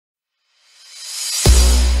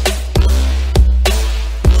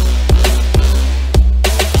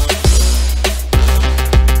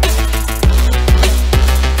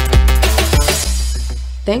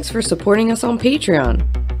thanks for supporting us on Patreon.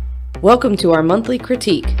 Welcome to our monthly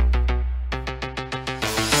critique.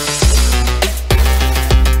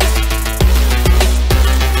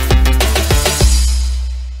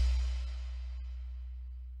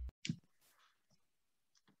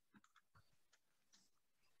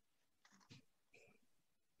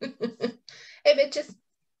 Hey, bitches.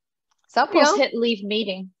 Sup, Almost yo? hit leave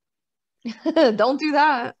meeting. Don't do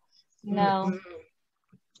that. No.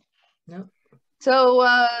 No.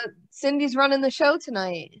 So, Cindy's running the show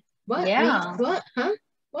tonight. What? Yeah. What? Huh?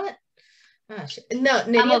 What? Gosh. No,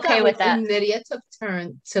 Nydia I'm okay with that. Nydia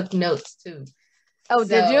took notes too. Oh,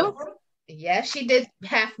 did you? Yeah, she did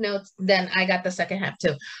half notes. Then I got the second half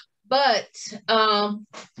too. But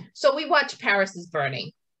so we watched Paris is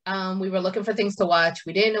Burning. We were looking for things to watch.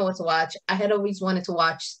 We didn't know what to watch. I had always wanted to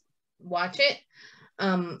watch it.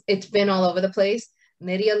 It's been all over the place.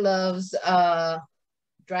 Nydia loves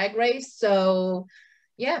Drag Race, so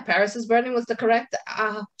yeah, Paris is Burning was the correct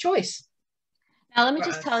choice. Now, let me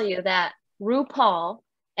just tell you that RuPaul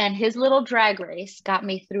and his little Drag Race got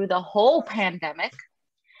me through the whole pandemic.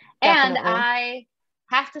 Definitely. And I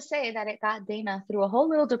have to say that it got Dana through a whole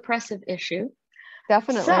little depressive issue.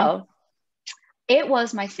 Definitely. So it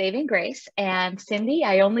was my saving grace. And Cindy,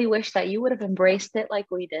 I only wish that you would have embraced it like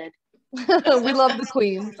we did. We love the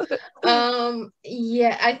queens.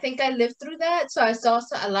 Yeah, I think I lived through that. So I saw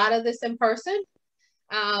a lot of this in person,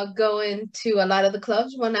 going to a lot of the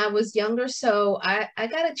clubs when I was younger. So I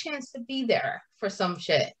got a chance to be there for some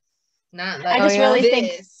shit. Not like I just really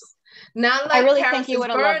think not like I really Paris think you is would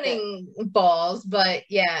have loved it. Burning balls, but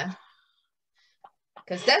yeah.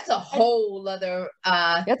 Because that's a whole other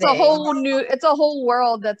It's thing. it's a whole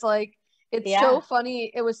world that's like, it's Yeah. so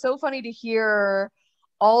funny. It was so funny to hear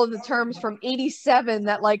all of the terms from 87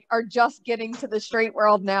 that like are just getting to the straight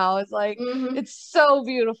world now. It's like, Mhm. it's so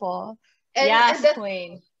beautiful. Yes, and that's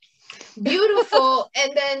queen. beautiful.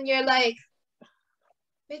 And then you're like,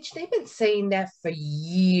 bitch, they've been saying that for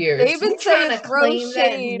years. They've been You're trying saying to throw claim that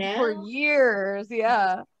shade now? for years.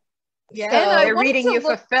 Yeah. Yeah. And I They're wanted reading to you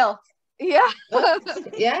for Phil. Yeah.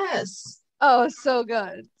 Yes. Oh, so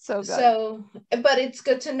good. So good. So, but it's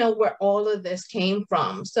good to know where all of this came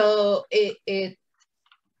from. So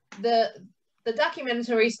the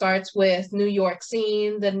documentary starts with New York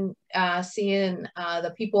seeing the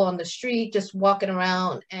people on the street just walking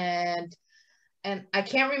around, and I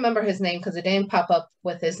can't remember his name because it didn't pop up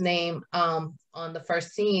with his name on the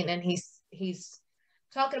first scene, and he's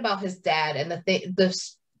talking about his dad and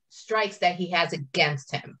the strikes that he has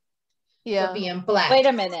against him. Yeah. For being black. Wait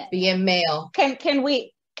a minute. Being male. Can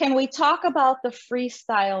we talk about the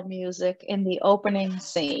freestyle music in the opening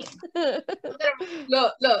scene?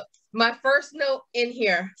 Look, my first note in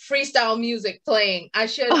here, freestyle music playing. I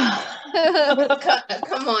should come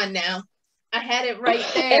on now. I had it right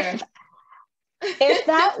there. If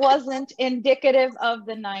that wasn't indicative of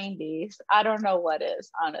the 90s, I don't know what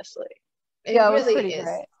is, honestly. It Yeah, it was really pretty is.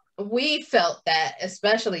 great. We felt that,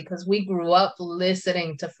 especially because we grew up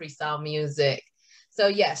listening to freestyle music. So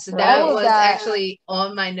yes, that was actually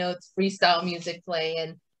on my notes, freestyle music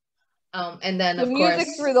playing. And then the of music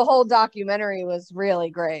course through the whole documentary was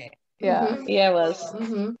really great. Yeah. Mhm. Yeah, it was.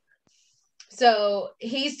 Mm-hmm. So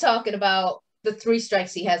he's talking about the 3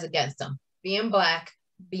 strikes he has against him: being black,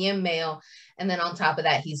 being male, and then on top of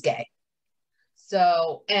that, he's gay.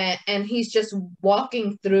 So, and he's just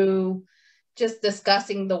walking through, just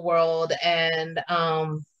discussing the world, and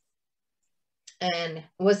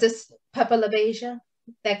was this Peppa LaBeija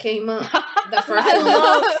that came up the first I one?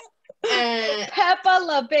 love And Peppa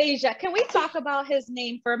LaBeija. Can we talk about his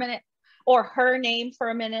name for a minute, or her name for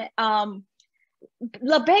a minute?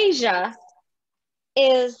 LaBeija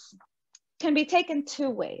can be taken 2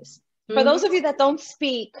 ways. For those of you that don't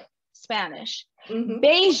speak Spanish,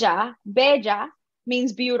 Beja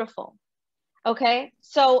means beautiful. Okay,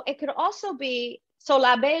 so it could also be, so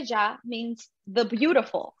La Bella means the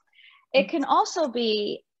beautiful. It can also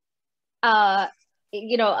be,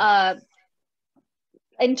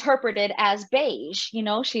 interpreted as beige.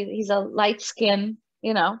 He's a light skin.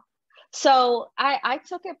 So I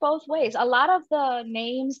took it both ways. A lot of the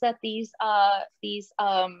names that these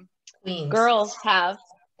girls have,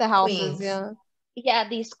 the houses, Queens. yeah,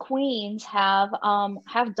 these queens have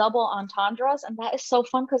double entendres, and that is so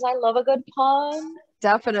fun because I love a good pun.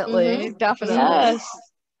 Definitely. Yes.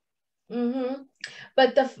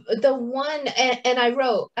 But the one, and I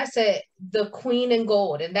said the Queen in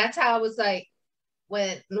Gold, and that's how I was like,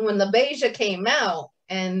 when LaBeija came out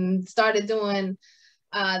and started doing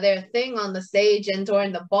their thing on the stage and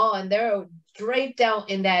during the ball, and they're draped out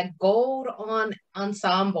in that gold on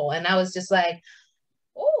ensemble, and I was just like,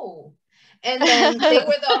 oh. And then they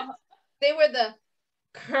were the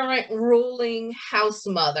current ruling house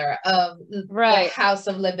mother of the House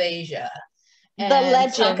of LaBeija. And the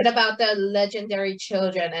legend. Talking about the legendary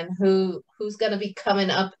children and who's going to be coming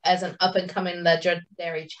up as an up and coming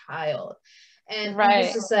legendary child. And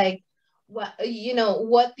it's just like, what, you know,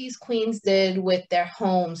 what these queens did with their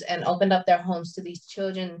homes and opened up their homes to these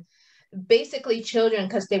children, basically children,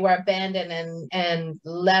 because they were abandoned and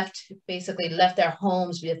left their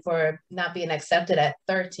homes for not being accepted at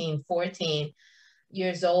 13, 14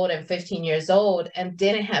 years old and 15 years old, and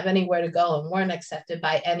didn't have anywhere to go and weren't accepted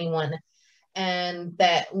by anyone. And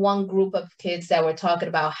that one group of kids that were talking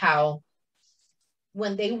about how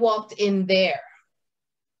when they walked in there,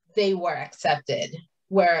 they were accepted,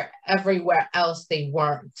 where everywhere else they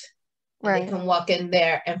weren't. Right. They can walk in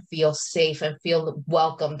there and feel safe and feel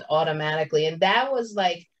welcomed automatically. And that was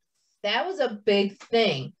a big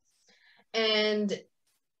thing. And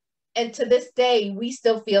to this day, we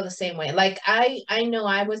still feel the same way. Like I know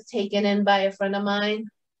I was taken in by a friend of mine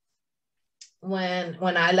when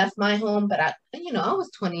I left my home, but I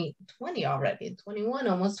was 20 already, 21,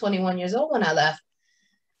 almost 21 years old when I left.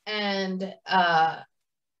 And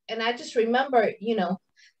I just remember, you know,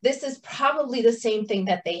 this is probably the same thing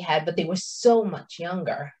that they had, but they were so much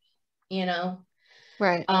younger, you know?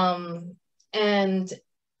 Right. And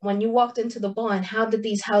when you walked into the barn, how did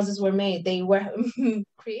these houses were made? They were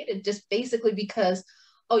created just basically because,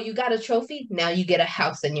 oh, you got a trophy, now you get a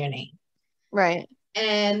house in your name. Right.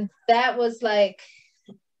 And that was like,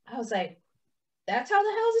 I was like, that's how the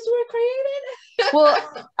houses were created?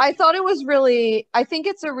 Well, I think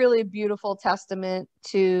it's a really beautiful testament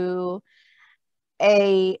to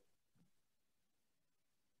a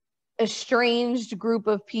estranged group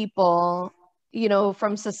of people, you know,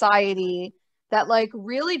 from society that like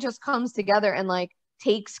really just comes together and like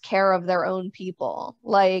takes care of their own people.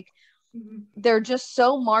 Like they're just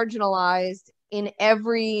so marginalized in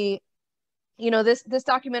every, you know, this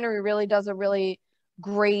documentary really does a really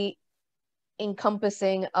great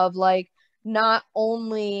encompassing of like not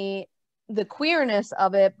only the queerness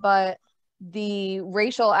of it, but the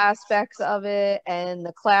racial aspects of it and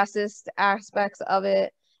the classist aspects of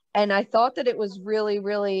it. And I thought that it was really,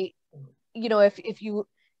 really, you know, if you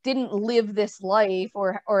didn't live this life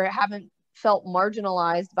or haven't felt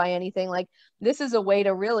marginalized by anything, like this is a way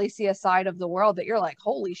to really see a side of the world that you're like,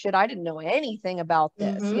 holy shit, I didn't know anything about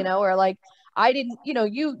this, you know, or like I didn't, you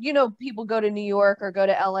know, people go to New York or go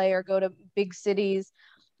to LA or go to big cities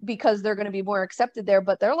because they're going to be more accepted there.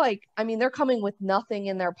 But they're like, I mean, they're coming with nothing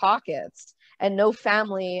in their pockets and no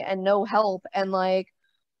family and no help. And like,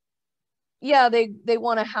 yeah, they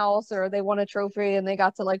want a house or they want a trophy and they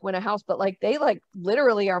got to like win a house, but like they like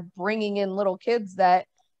literally are bringing in little kids that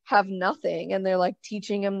have nothing and they're like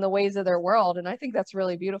teaching them the ways of their world. And I think that's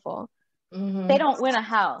really beautiful. They don't win a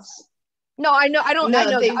house. No, I know. I'm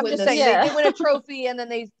just saying they win a trophy and then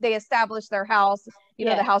they establish their house, you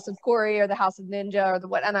know, the House of Cory or the House of Ninja or the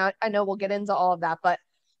what. And I know we'll get into all of that, but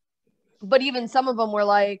even some of them were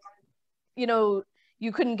like, you know,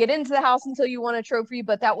 you couldn't get into the house until you won a trophy,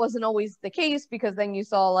 but that wasn't always the case because then you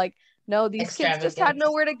saw like, no, these kids just had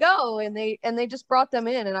nowhere to go and they just brought them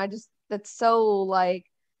in. And that's so like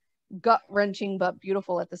gut wrenching, but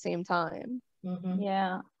beautiful at the same time.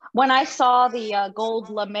 Yeah. When I saw the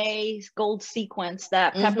gold lame gold sequence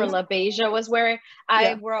that Pepper LaBeija was wearing,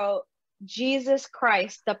 I wrote, Jesus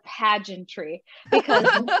Christ, the pageantry, because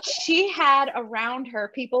she had around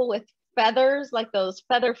her people with feathers, like those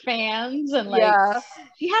feather fans, and like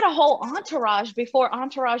she had a whole entourage before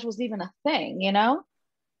entourage was even a thing, you know?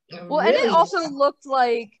 Well, really? And it also looked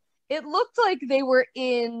like they were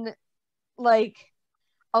in like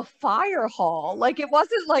a fire hall. Like it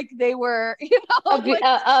wasn't like they were, you know,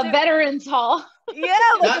 a veterans hall. Yeah,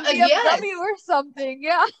 like a BMW or something.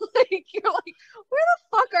 Yeah, like you're like, where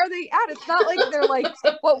the fuck are they at? It's not like they're like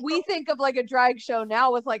what we think of like a drag show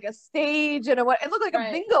now with like a stage and what it looked like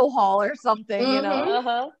a bingo hall or something. You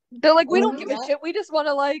know, they're like, we don't give a shit. We just want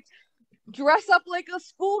to like dress up like a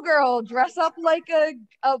schoolgirl, dress up like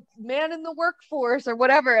a man in the workforce or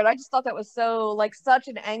whatever. And I just thought that was so like such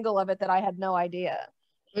an angle of it that I had no idea.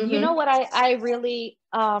 You know what I really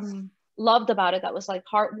loved about it that was like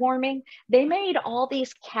heartwarming? They made all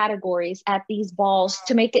these categories at these balls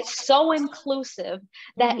to make it so inclusive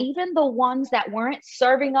that even the ones that weren't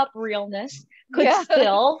serving up realness could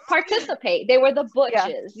still participate. They were the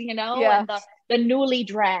butches, you know, and the newly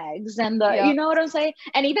drags and the, you know what I'm saying?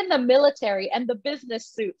 And even the military and the business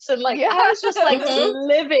suits. And like, I was just like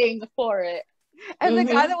living for it. And the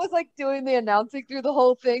guy that was like doing the announcing through the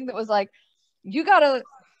whole thing that was like, you gotta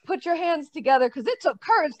put your hands together because it took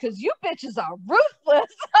courage because you bitches are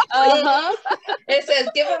ruthless. It says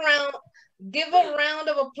give a round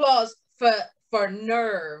of applause for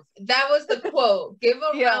Nerve. That was the quote. Give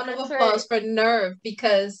a round of applause for Nerve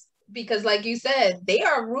because like you said, they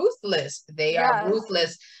are ruthless. They are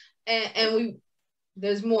ruthless. And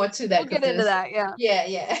there's more to that. We'll get into that,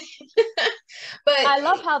 yeah. But I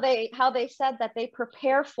love how they said that they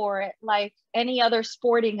prepare for it like any other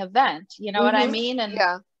sporting event. You know what I mean? And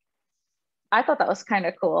I thought that was kind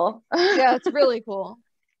of cool. Yeah, it's really cool.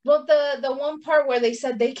 Well, the one part where they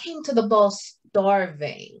said they came to the ball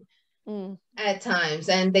starving at times,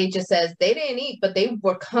 and they just says they didn't eat, but they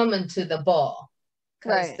were coming to the ball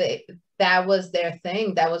because that was their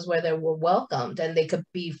thing. That was where they were welcomed, and they could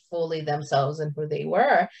be fully themselves and who they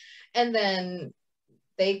were. And then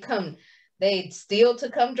they'd steal to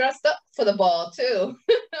come dressed up for the ball too.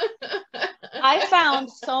 I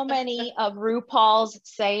found so many of RuPaul's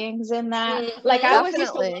sayings in that. Like I always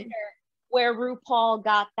used to wonder where RuPaul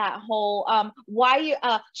got that whole why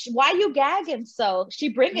you gagging so? She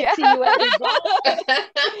bring it to you every ball.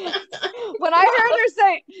 When I heard her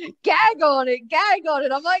say gag on it,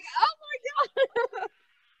 I'm like, oh my god.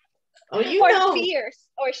 Or fierce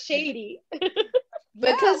or shady.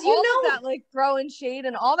 Because that like throwing shade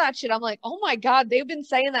and all that shit. I'm like, oh my god, they've been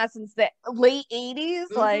saying that since the late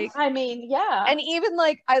 80s. Like, I mean, yeah. And even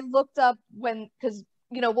like I looked up because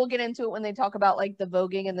we'll get into it when they talk about like the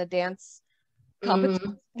voguing and the dance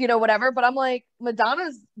competition, whatever. But I'm like,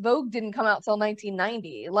 Madonna's Vogue didn't come out till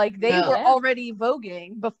 1990. Like they were already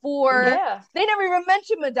voguing before. Yeah. They never even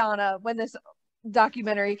mentioned Madonna when this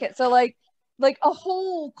documentary came. So like a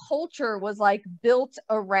whole culture was like built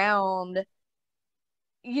around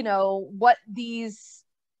what these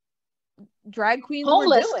drag queens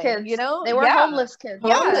homeless were doing, kids. They were homeless kids.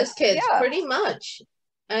 Homeless kids, pretty much.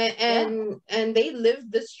 And they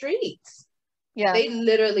lived the streets. Yeah. They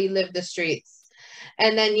literally lived the streets.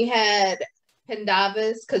 And then you had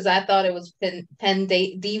Pendavis, because I thought it was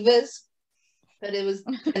Divas, but it was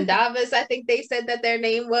Pendavis. I think they said that their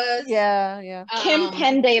name was. Yeah. Kim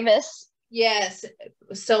Pendavis. Yes.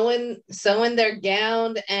 Sewing their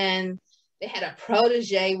gown, and they had a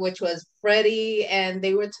protege, which was Freddie, and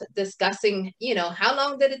they were discussing, how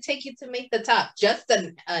long did it take you to make the top? Just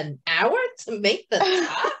an hour to make the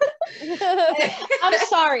top? I'm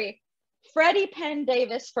sorry. Freddie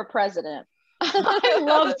Pendavis for president. I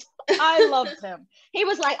loved him. He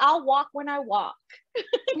was like, I'll walk when I walk.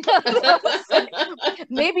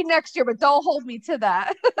 Maybe next year, but don't hold me to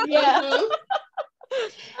that. Yeah.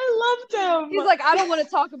 I loved him. He's like, I don't want to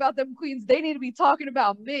talk about them queens. They need to be talking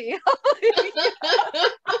about me.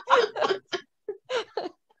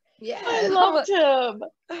 Yeah, I loved him.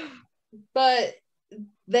 But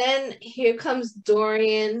then here comes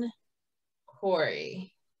Dorian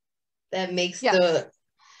Corey that makes the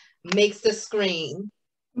screen.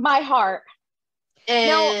 My heart.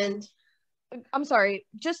 And now, I'm sorry,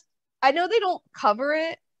 I know they don't cover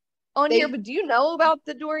it on here, but do you know about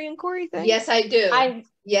the Dorian Corey thing? Yes, I do.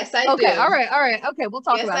 Yes, I do. Okay, all right. Okay, we'll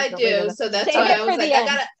talk about it. Yes, I do. So that's why I was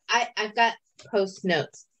like, I've got post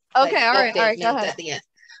notes. Okay, all right, go ahead. At the end.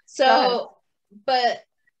 So, but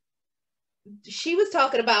she was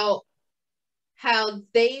talking about how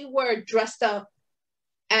they were dressed up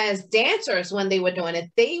as dancers when they were doing it.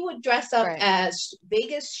 They would dress up as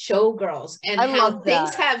Vegas showgirls, and how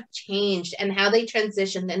things have changed and how they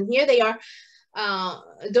transitioned. And here they are.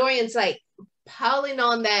 Dorian's like piling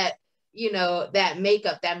on that, that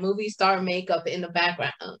makeup, that movie star makeup in the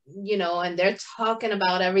background, and they're talking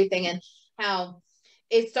about everything and how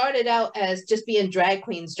it started out as just being drag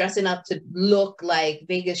queens dressing up to look like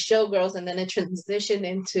Vegas showgirls, and then it transitioned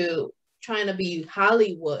into trying to be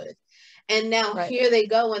Hollywood. And now here they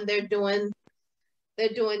go, and they're doing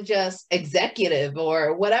just executive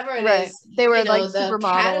or whatever it is. They were like the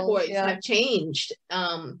supermodels. Categories have changed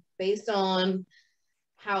based on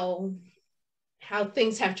how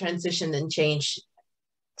things have transitioned and changed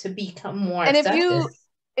to become more accepted.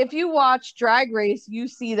 If you watch Drag Race, you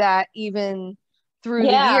see that even through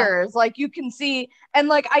the years. Like you can see, and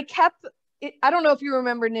like I don't know if you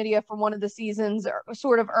remember, Nydia, from one of the seasons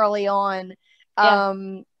sort of early on.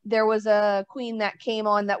 There was a queen that came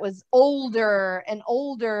on that was an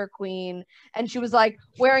older queen, and she was like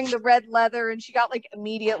wearing the red leather, and she got like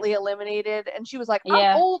immediately eliminated, and she was like,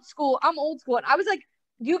 I'm old school. And I was like,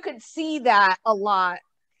 you could see that a lot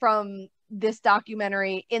from this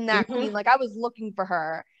documentary in that queen. Like I was looking for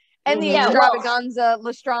her. And the extravaganza,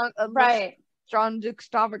 Strand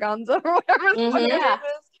extravaganza or whatever the fuck it is.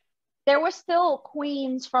 There were still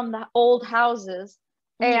queens from the old houses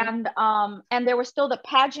and there were still the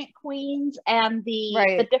pageant queens and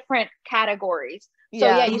the different categories. So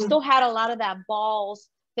yeah, you still had a lot of that balls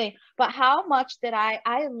thing. But how much did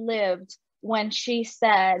I lived when she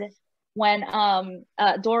said, when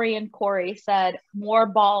Dorian Corey said, more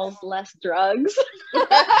balls, less drugs.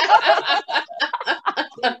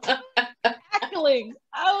 Cackling.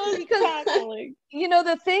 I was cackling. You know,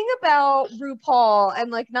 the thing about RuPaul,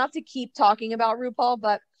 and like, not to keep talking about RuPaul,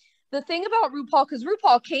 but the thing about RuPaul, because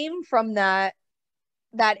RuPaul came from that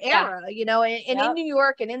era, you know, and in New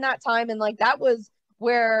York and in that time, and like that was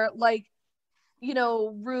where, like, you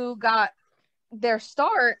know, Ru got their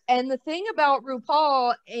start. And the thing about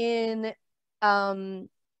RuPaul in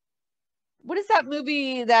what is that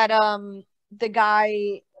movie that the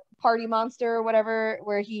guy, Party Monster or whatever,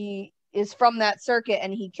 where he is from that circuit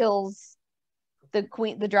and he kills the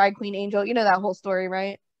drag queen Angel, you know that whole story,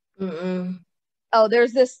 right? Oh, there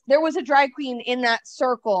was a drag queen in that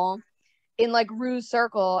circle, in like Ru's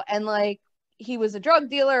circle, and like he was a drug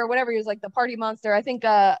dealer or whatever. He was like the party monster. I think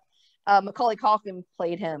Macaulay Culkin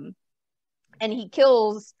played him, and he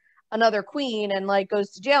kills another queen and like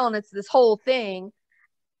goes to jail, and it's this whole thing.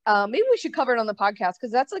 Maybe we should cover it on the podcast,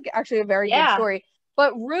 because that's like actually a very good story.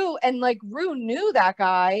 But Ru knew that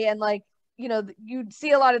guy, and like, you know, you'd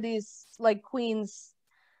see a lot of these like queens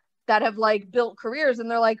that have like built careers, and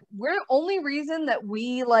they're like, we're only reason that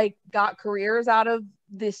we like got careers out of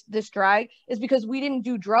this drag is because we didn't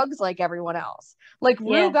do drugs like everyone else. Like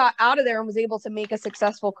Ru got out of there and was able to make a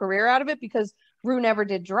successful career out of it because Ru never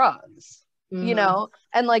did drugs. You know,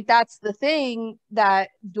 and like that's the thing that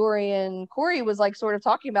Dorian Corey was like sort of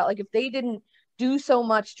talking about. Like, if they didn't do so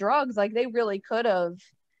much drugs, like they really could have,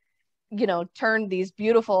 you know, turned these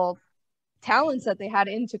beautiful talents that they had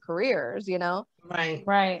into careers, you know?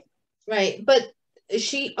 Right. But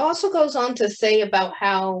she also goes on to say about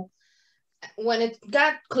how when it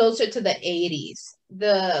got closer to the 80s,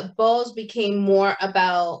 the balls became more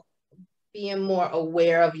about being more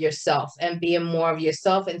aware of yourself and being more of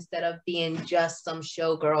yourself instead of being just some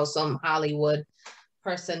showgirl, some Hollywood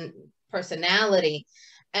personality.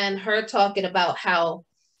 And her talking about how,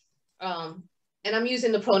 and I'm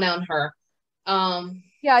using the pronoun her.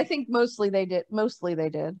 Yeah, I think mostly they did.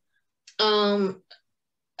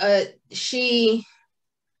 She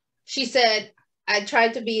said, I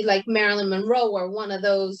tried to be like Marilyn Monroe or one of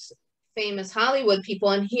those famous Hollywood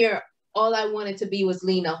people, and here all I wanted to be was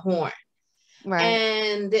Lena Horne. Right.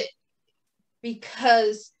 And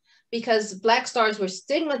because Black stars were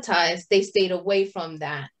stigmatized, they stayed away from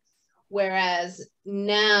that. Whereas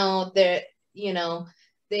now they're, you know,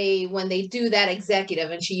 when they do that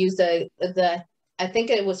executive, and she used the I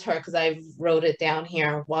think it was her, because I wrote it down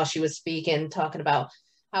here while she was speaking, talking about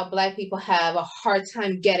how Black people have a hard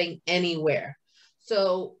time getting anywhere.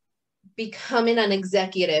 So becoming an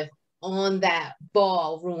executive on that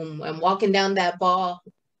ballroom and walking down that ball,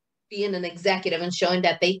 being an executive and showing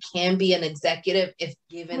that they can be an executive if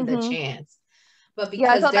given the chance. But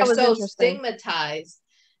because they're so stigmatized,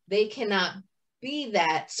 they cannot be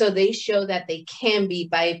that. So they show that they can be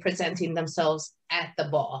by presenting themselves at the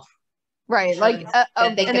ball. Right. Like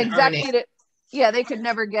an executive. Yeah, they could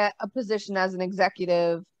never get a position as an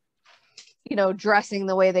executive, you know, dressing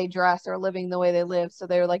the way they dress or living the way they live. So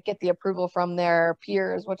they like get the approval from their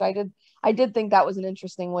peers, which I did think that was an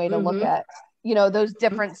interesting way to look at, you know, those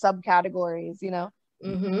different subcategories, you know.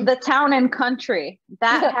 The town and country,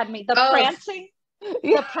 that had me, prancing.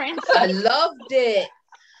 The prancing. I loved it.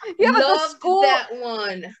 Yeah, but the school, that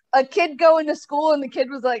one. A kid going to school and the kid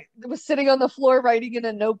was sitting on the floor writing in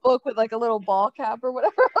a notebook with like a little ball cap or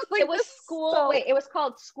whatever. I was like, it was it was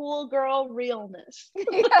called Schoolgirl Realness.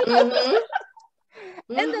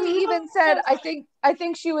 And they even said, I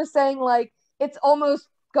think she was saying like, it's almost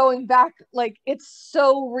going back, like it's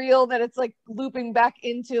so real that it's like looping back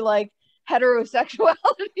into like heterosexuality.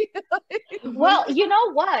 Well, you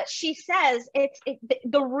know what she says,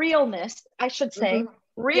 the realness, I should say.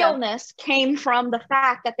 Realness came from the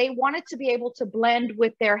fact that they wanted to be able to blend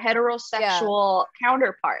with their heterosexual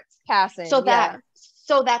counterparts, passing, so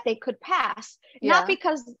that they could pass, not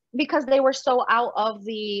because they were so out of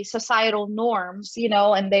the societal norms, you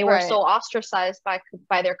know, and they were so ostracized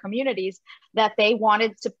by their communities, that they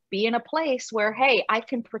wanted to be in a place where, hey, I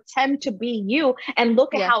can pretend to be you and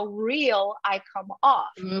look at how real I come off,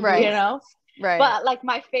 you know. Right. But like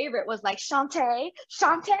my favorite was like Shantae.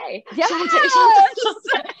 Yes! I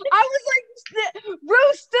was like,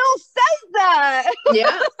 Ru still says that.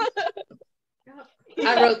 Yeah.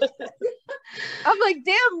 I wrote. I'm like,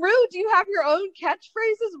 damn, Ru, do you have your own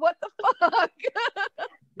catchphrases? What the fuck?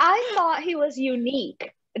 I thought he was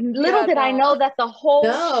unique. Little did I know that the whole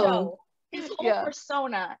show his whole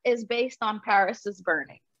persona is based on Paris is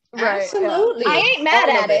Burning. Right. Absolutely. I ain't mad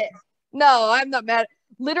All at of it. No, I'm not mad.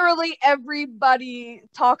 Literally everybody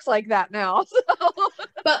talks like that now. So.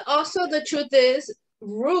 But also the truth is,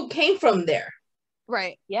 Rue came from there.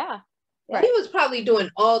 Right. Yeah. He was probably doing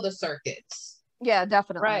all the circuits. Yeah,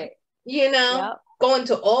 definitely. Right. You know, going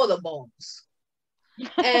to all the balls.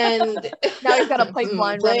 And now he's got a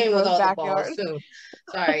pipeline playing with all backyard. the balls soon.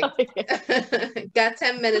 Sorry. Got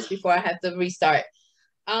 10 minutes before I have to restart.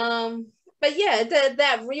 But yeah,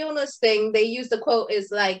 that realness thing, they use the quote is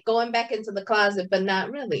like going back into the closet, but not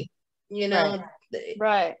really, you know.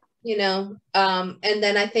 Right. You know, and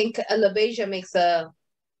then I think LaBeija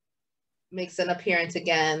makes an appearance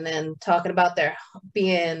again and talking about their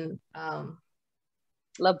being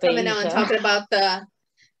coming out and talking about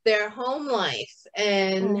their home life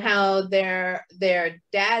and how their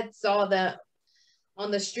dad saw them on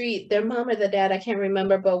the street, their mom or the dad, I can't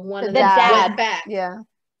remember, but one of them went back. Yeah.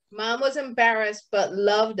 Mom was embarrassed but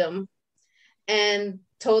loved them and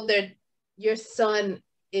told your son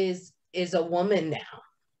is a woman now.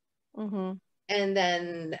 Mm-hmm. And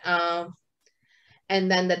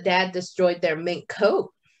then the dad destroyed their mink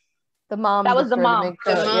coat. The mom. That was the mom.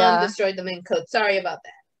 The mom destroyed the mink coat. Sorry about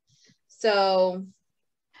that. So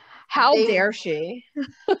how dare she?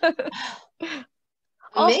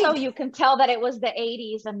 Also, you can tell that it was the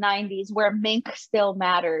 80s and 90s where mink still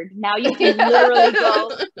mattered. Now you can literally go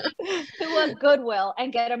to a Goodwill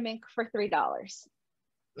and get a mink for $3.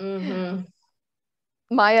 Mm-hmm.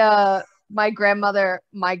 My grandmother,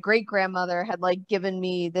 my great grandmother had like given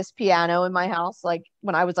me this piano in my house like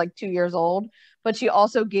when I was like 2 years old, but she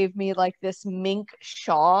also gave me like this mink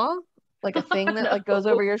shawl, like a thing that like goes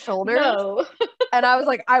over your shoulders. No. And I was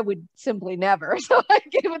like, I would simply never. So I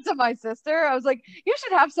gave it to my sister. I was like, you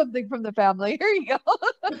should have something from the family. Here you go.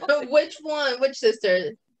 Which one? Which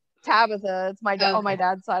sister? Tabitha. It's my on my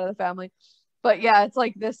dad's side of the family. But yeah, it's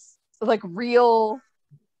like this like real,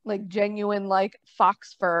 like genuine like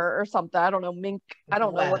fox fur or something. I don't know, mink. I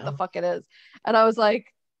don't know what the fuck it is. And I was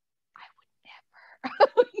like, I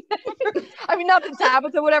would never. I mean, not that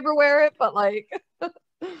Tabitha would ever wear it, but like.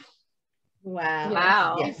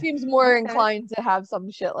 Wow. He seems more inclined to have some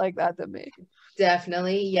shit like that than me.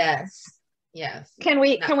 Definitely, yes. Can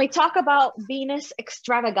we talk about Venus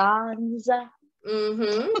Extravaganza?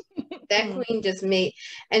 That queen just made,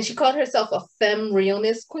 and she called herself a femme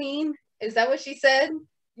realness queen. Is that what she said?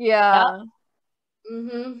 Yeah.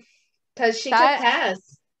 Because she could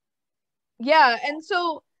pass. Yeah, and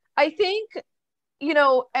so I think, you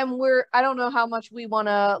know, and I don't know how much we want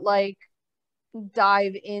to like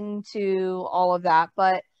dive into all of that,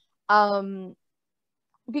 but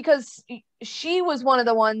because she was one of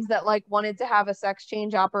the ones that like wanted to have a sex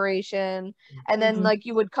change operation, and then like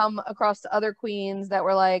you would come across the other queens that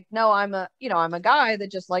were like, no, I'm a guy that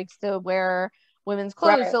just likes to wear women's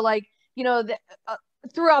clothes. So like, you know,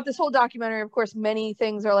 throughout this whole documentary, of course, many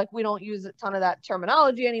things are like we don't use a ton of that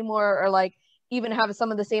terminology anymore, or like even have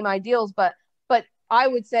some of the same ideals, but I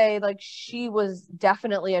would say like she was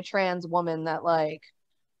definitely a trans woman that like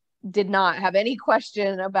did not have any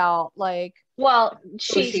question about like. Well,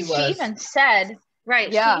 she even said, right.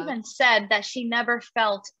 Yeah. She even said that she never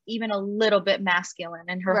felt even a little bit masculine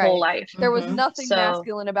in her whole life. There was nothing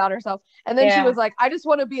masculine about herself. And then she was like, I just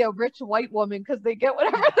want to be a rich white woman because they get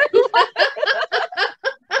whatever they want.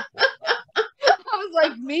 I was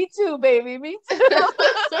like, me too, baby. Me too.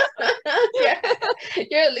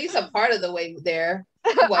 You're at least a part of the way there.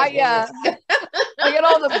 I get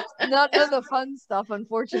all the none of the fun stuff,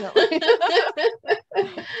 unfortunately.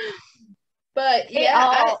 But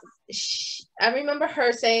I remember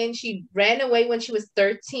her saying she ran away when she was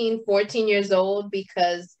 13, 14 years old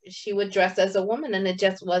because she would dress as a woman and it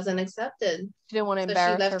just wasn't accepted. She didn't want to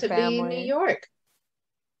embarrass her family. She left to be in New York.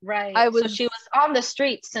 Right. So she was on the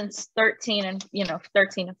streets since 13 and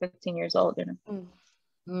 15 years old.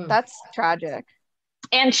 That's tragic.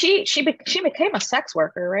 And she became a sex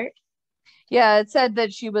worker, right? Yeah, it said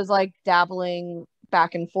that she was like dabbling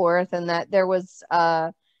back and forth, and that there was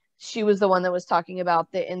she was the one that was talking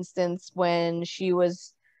about the instance when she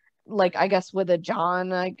was like, I guess with a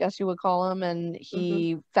John, I guess you would call him, and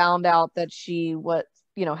he found out that she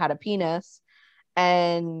had a penis,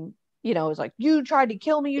 and it was like, you tried to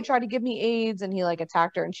kill me, you tried to give me AIDS, and he like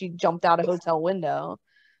attacked her and she jumped out a hotel window,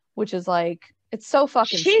 which is like, it's so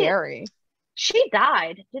fucking scary. She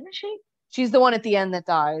died, didn't she? She's the one at the end that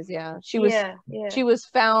dies. Yeah. She was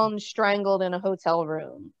found strangled in a hotel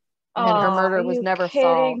room. And her murder was never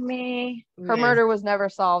solved. Her murder was never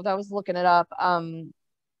solved. I was looking it up.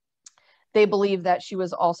 They believe that she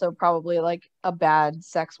was also probably like a bad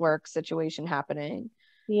sex work situation happening.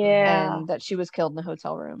 Yeah. And that she was killed in a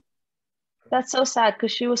hotel room. That's so sad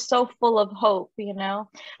because she was so full of hope, you know?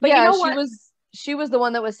 But yeah, you know she what? was the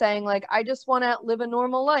one that was saying, like, I just want to live a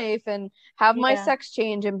normal life and have my sex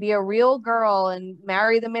change and be a real girl and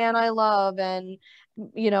marry the man I love and,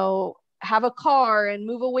 you know, have a car and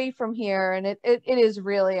move away from here. And it is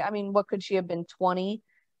really, I mean, what could she have been, 20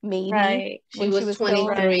 maybe? Right. She was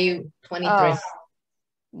 23. Oh,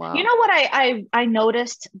 wow. You know what I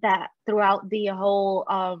noticed that throughout the whole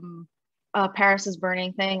Paris is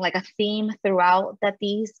Burning thing, like a theme throughout, that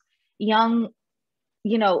these young,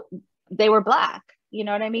 you know, they were Black, you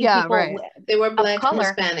know what I mean? Yeah, people right. They were Black color,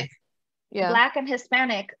 and Hispanic. Yeah. Black and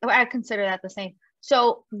Hispanic, I consider that the same.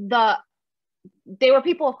 So they were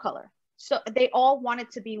people of color. So they all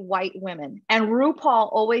wanted to be white women. And RuPaul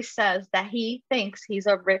always says that he thinks he's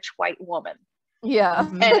a rich white woman. Yeah.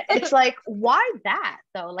 And it's like, why that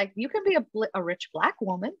though? Like, you can be a rich Black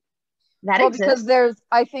woman. That well, exists. because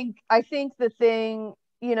I think the thing,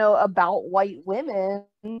 you know, about white women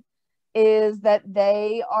is that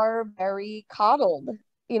they are very coddled.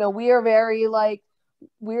 You know, we are very like,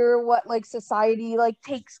 we're what like society like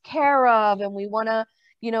takes care of, and we want to,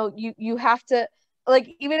 you know, you have to,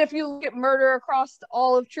 like, even if you look at murder across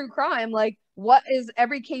all of true crime, like, what is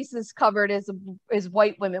every case is covered is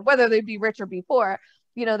white women, whether they be rich or be poor.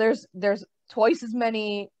 You know, there's twice as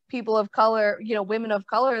many people of color, you know, women of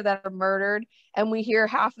color that are murdered, and we hear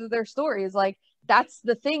half of their stories. Like, that's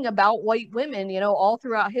the thing about white women, you know, all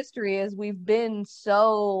throughout history, is we've been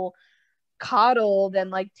so coddled and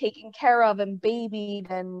like taken care of and babied,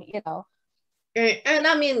 and you know. And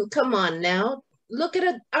I mean, come on now, look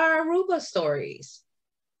at our Aruba stories.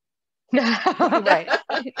 Right.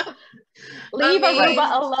 Leave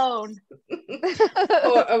Aruba alone.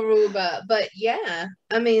 Or Aruba, but yeah,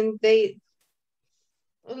 I mean, they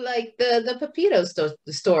like the Pepito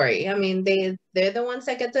story. I mean, they're the ones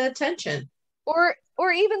that get the attention. Or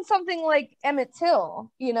even something like Emmett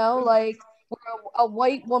Till, you know, like, where a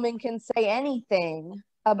white woman can say anything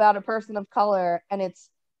about a person of color and it's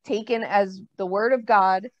taken as the word of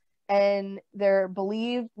God and they're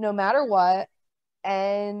believed no matter what.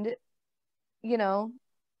 And, you know,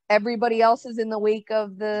 everybody else is in the wake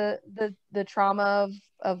of the trauma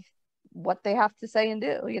of what they have to say and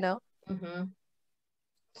do, you know? Mm-hmm.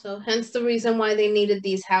 So hence the reason why they needed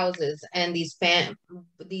these houses and these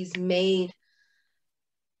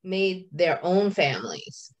made their own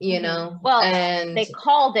families, you know. Well, and they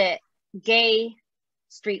called it gay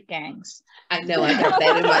street gangs. I know, I got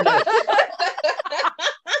that in my notes.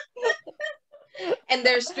 And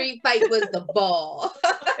their street fight was the ball.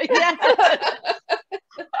 Yeah.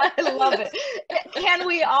 I love it. Can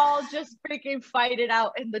we all just freaking fight it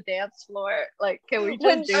out in the dance floor? Like, can we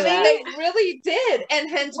just do that? I mean, they really did, and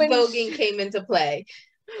hence voguing came into play.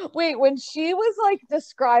 Wait, when she was like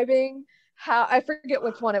describing how, I forget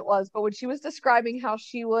which one it was, but when she was describing how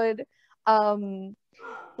she would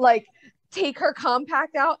like take her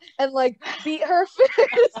compact out and like beat her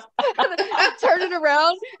face and turn it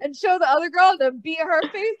around and show the other girl to beat her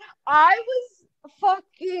face, I was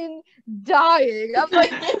fucking dying. I'm like,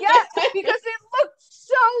 yeah, because it looked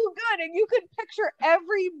so good and you could picture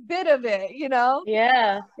every bit of it, you know?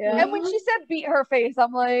 Yeah. And when she said beat her face,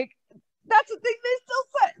 I'm like, that's the thing they still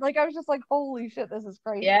said. Like, I was just like, holy shit, this is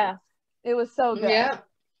crazy. Yeah. It was so good.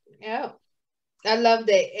 Yeah. I loved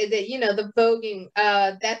it. You know, the voguing,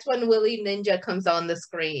 that's when Willie Ninja comes on the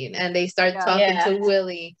screen and they start talking to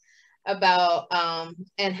Willie about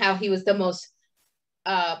and how he was the most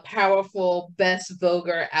powerful, best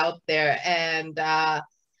voguer out there, and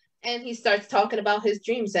he starts talking about his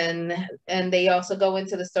dreams, and they also go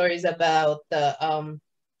into the stories about the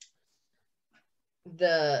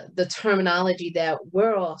terminology that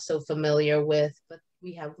we're also familiar with. But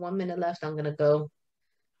we have 1 minute left. I'm gonna go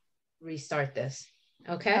restart this.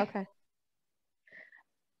 Okay.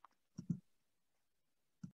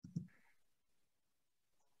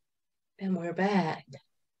 And we're back.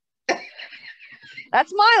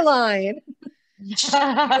 That's my line.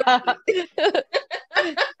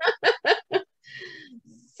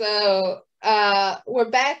 So we're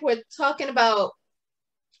back. We're talking about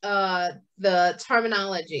the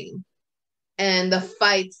terminology and the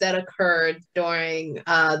fights that occurred during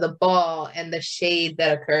the ball and the shade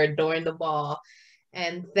that occurred during the ball.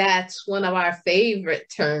 And that's one of our favorite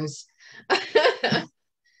terms.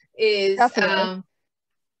 Is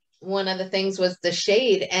one of the things was the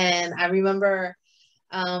shade. And I remember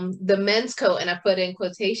the men's coat, and I put in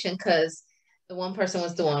quotation because the one person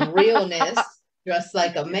was doing realness, dressed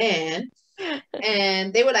like a man.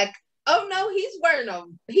 And they were like, oh no, he's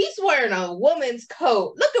wearing a woman's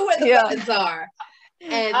coat. Look at where the buttons are.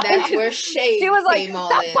 And that's where Shade she was like, came all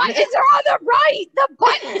the in. buttons are on the right. The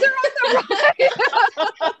buttons are on the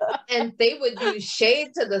right. And they would use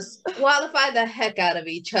Shade to disqualify the heck out of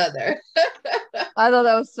each other. I thought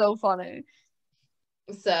that was so funny.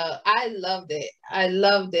 So I loved it. I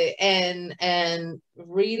loved it. And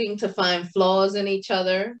reading to find flaws in each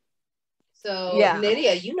other. So Yeah.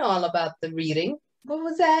 Nydia, you know all about the reading. What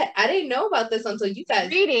was that? I didn't know about this until you guys.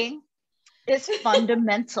 Reading is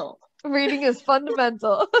fundamental. Reading is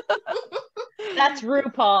fundamental. That's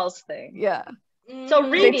RuPaul's thing. Yeah. So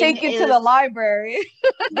reading they take you to the library.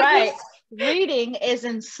 Right. Reading is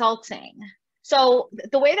insulting. So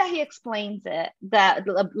the way that he explains it, that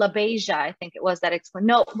LaBeija, I think it was that explained.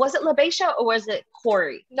 No, was it LaBeija or was it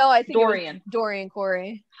Corey? No, I think Dorian. It was Dorian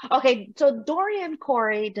Corey. Okay, so Dorian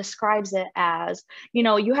Corey describes it as,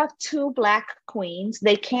 you have two Black queens.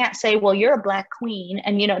 They can't say, well, you're a Black queen,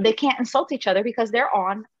 and they can't insult each other because they're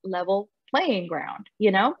on level playing ground,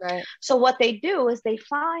 Right. So what they do is they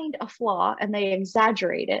find a flaw and they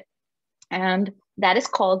exaggerate it, and that is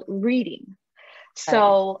called reading.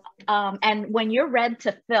 So and when you're read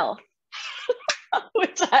to filth,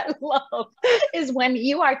 which I love, is when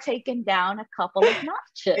you are taken down a couple of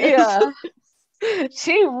notches. Yeah.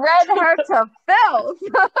 She read her to filth.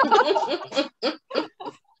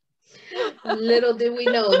 Little did we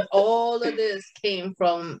know all of this came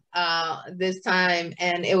from this time,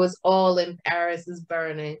 and it was all in Paris is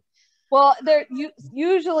Burning. Well, they're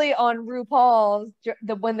usually on RuPaul's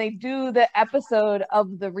when they do the episode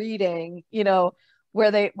of the reading,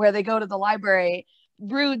 where they go to the library.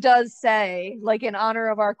 Ru does say, like, in honor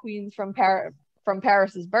of our queens from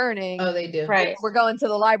Paris is Burning. Oh, they do. Right. We're going to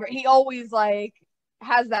the library. He always like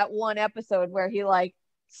has that one episode where he like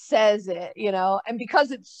says it, and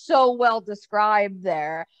because it's so well described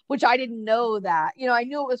there, which I didn't know that, I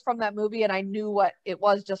knew it was from that movie and I knew what it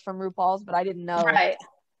was just from RuPaul's, but I didn't know. Right.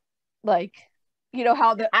 Like,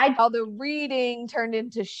 how the reading turned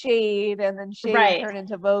into Shade and then Shade turned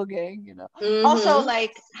into voguing, Mm-hmm. Also,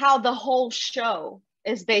 like, how the whole show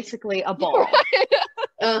is basically a ball.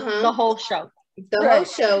 Uh-huh. The whole show. The whole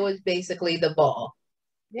show is basically the ball.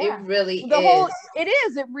 Yeah. It really is.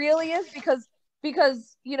 It really is because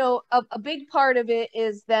a big part of it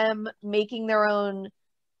is them making their own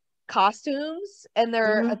costumes and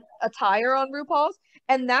their attire on RuPaul's.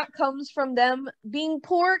 And that comes from them being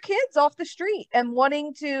poor kids off the street and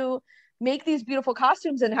wanting to make these beautiful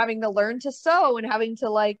costumes and having to learn to sew and having to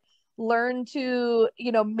like learn to,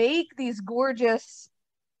 make these gorgeous,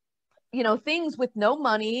 things with no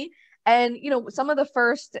money. And, some of the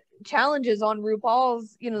first challenges on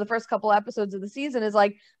RuPaul's, the first couple episodes of the season is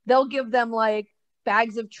like, they'll give them like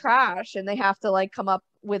bags of trash and they have to like come up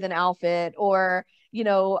with an outfit or,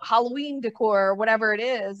 Halloween decor or whatever it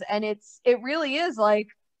is. And it really is like,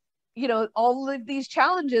 all of these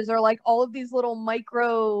challenges are like all of these little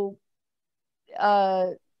micro,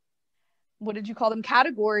 what did you call them?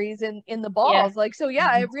 Categories in the balls. Yeah. Like, so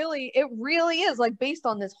yeah, it really is like based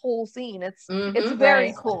on this whole scene. It's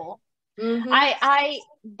very cool. Mm-hmm.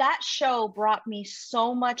 That show brought me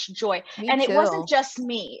so much joy. It wasn't just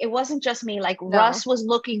me. Like, no. Russ was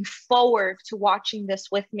looking forward to watching this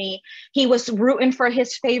with me. He was rooting for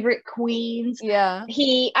his favorite queens. Yeah.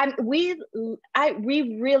 It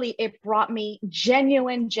brought me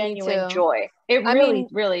genuine joy. It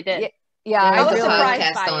really did. Yeah. I was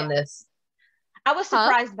surprised on this. I was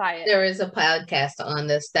surprised by it. There is a podcast on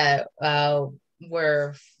this that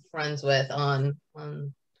we're friends with on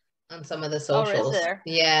some of the socials. Oh, is there?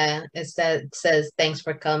 Yeah, it says thanks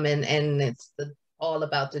for coming, and it's all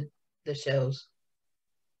about the shows.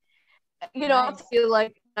 I feel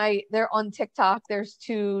like they're on TikTok. There's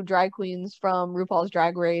two drag queens from RuPaul's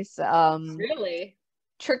Drag Race. Really?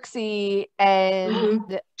 Trixie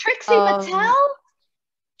and Trixie Mattel?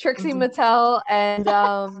 Trixie Mattel and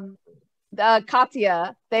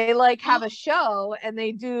Katya. They like have a show and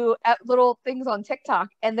they do little things on TikTok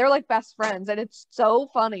and they're like best friends and it's so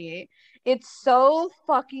funny. It's so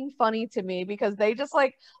fucking funny to me because they just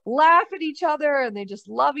like laugh at each other and they just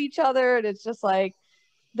love each other and it's just like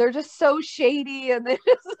they're just so shady and they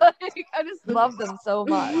just like I just love them so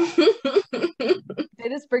much. They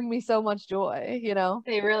just bring me so much joy,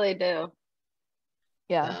 They really do.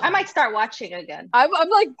 Yeah. I might start watching again. I'm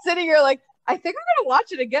like sitting here like I think I'm gonna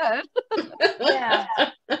watch it again. Yeah.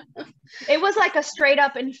 It was like a straight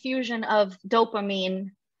up infusion of dopamine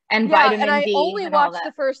and vitamin and I D. only watched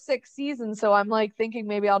the first 6 seasons, so I'm like thinking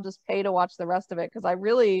maybe I'll just pay to watch the rest of it because I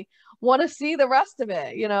really want to see the rest of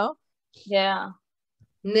it, Yeah.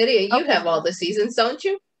 Nydia, you have all the seasons, don't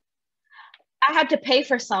you? I had to pay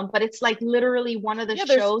for some, but it's like literally one of the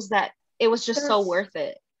shows that it was just so worth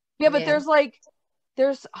it. Yeah, but there's like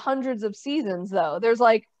there's hundreds of seasons though. There's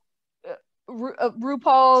like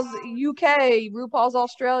RuPaul's UK, RuPaul's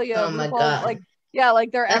Australia, Oh my RuPaul's God. like, yeah,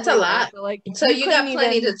 like they're That's a everywhere. lot. So like, so you got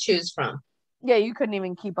plenty to choose from. Yeah, you couldn't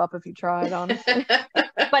even keep up if you tried, honestly. But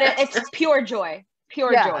it's pure joy,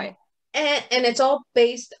 joy. And it's all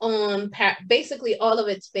based on, basically all of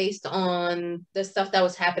it's based on the stuff that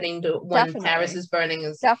was happening when Paris is Burning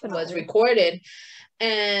was recorded.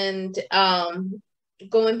 And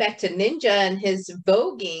going back to Ninja and his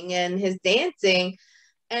voguing and his dancing,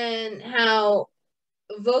 and how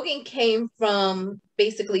voguing came from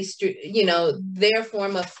basically their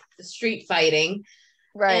form of street fighting,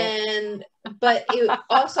 right? But it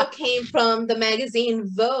also came from the magazine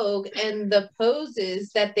Vogue and the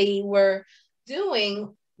poses that they were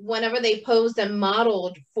doing whenever they posed and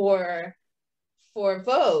modeled for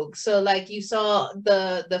Vogue. So like you saw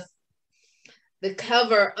the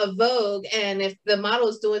cover of Vogue, and if the model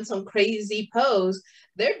is doing some crazy pose,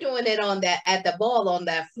 they're doing it at the ball on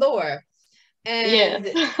that floor. And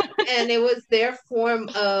and it was their form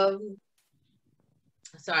of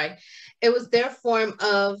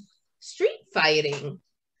street fighting,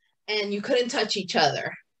 and you couldn't touch each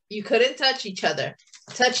other.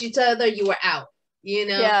 Touch each other, you were out,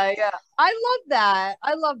 Yeah. I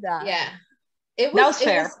love that. Yeah. It was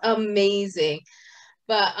amazing.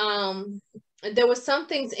 But there was some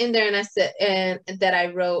things in there, and I said, and that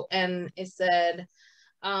I wrote, and it said,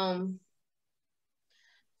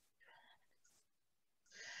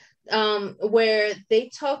 where they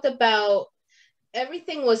talked about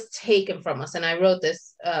everything was taken from us, and I wrote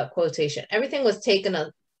this quotation: everything was taken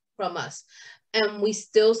from us, and we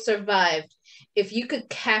still survived. If you could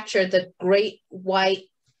capture the great white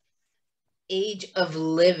age of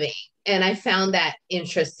living. And I found that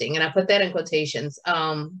interesting, and I put that in quotations.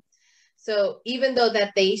 So even though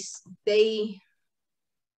that they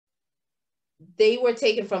were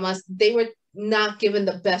taken from us, they were not given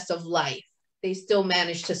the best of life. They still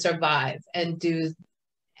managed to survive and live,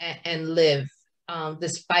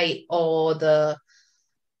 despite all the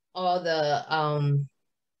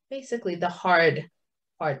basically the hard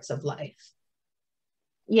parts of life.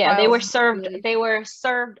 Yeah, they were served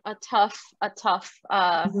a tough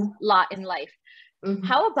lot in life. Mm-hmm.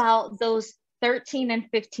 How about those 13 and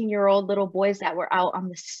 15-year-old little boys that were out on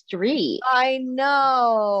the street? I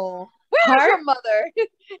know. Where's your mother?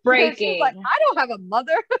 Breaking. Like, I don't have a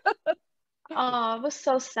mother. Oh, it was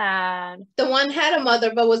so sad. The one had a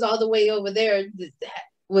mother, but was all the way over there.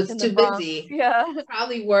 Was too busy. Yeah.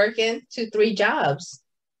 Probably working 2-3 jobs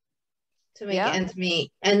to make ends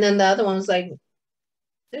meet. And then the other one was like,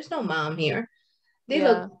 there's no mom here. They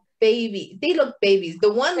look baby. They look babies.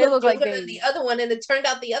 The one looked younger than the other one, and it turned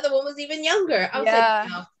out the other one was even younger. I was like,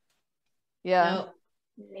 no. Yeah. No.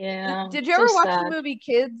 Yeah. Did you ever watch the movie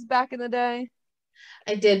Kids back in the day?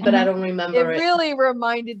 I did, but I don't remember it. It really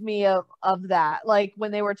reminded me of that. Like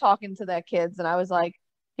when they were talking to their kids, and I was like,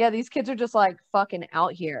 yeah, these kids are just like fucking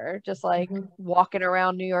out here, just like walking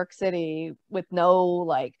around New York City with no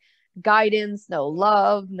like guidance, no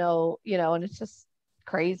love, no, and it's just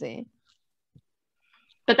crazy.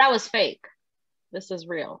 But that was fake. This is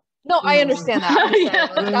real. No, I understand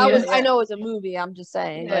that. I know it was a movie. I'm just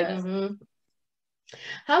saying. Yeah. Like,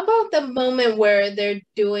 how about the moment where they're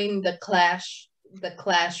doing the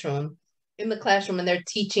classroom, and they're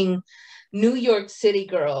teaching New York City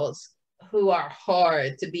girls who are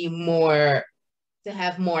hard to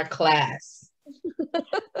have more class.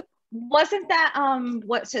 Wasn't that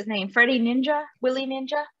what's his name? Willie Ninja? Willie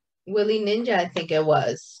Ninja, I think it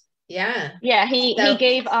was. Yeah. Yeah, he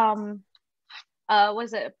gave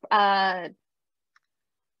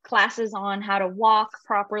classes on how to walk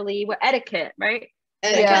properly with etiquette, right?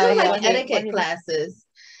 Etiquette classes.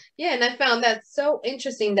 Yeah, and I found that so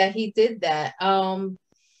interesting that he did that. And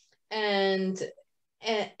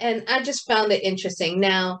I just found it interesting.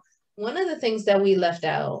 Now, one of the things that we left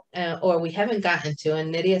out, or we haven't gotten to,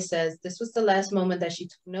 and Nydia says this was the last moment that she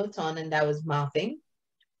took notes on, and that was mopping.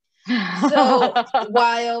 So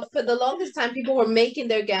while for the longest time people were making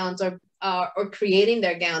their gowns or creating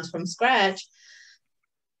their gowns from scratch,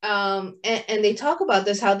 and they talk about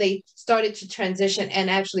this, how they started to transition and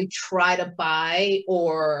actually try to buy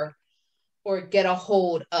or get a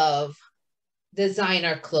hold of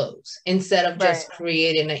designer clothes instead of just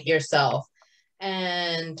creating it yourself.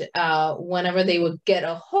 And whenever they would get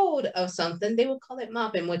a hold of something, they would call it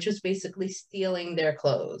mopping, which was basically stealing their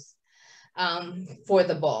clothes for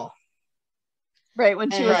the ball. Right, when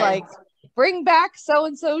she was like, bring back so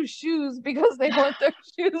and so's shoes because they want their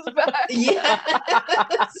shoes back.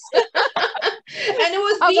 Yes. And it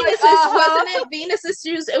was Venus's, wasn't it? Venus's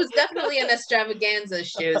shoes. It was definitely an extravaganza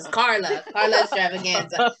shoes. Carla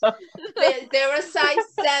extravaganza. They're a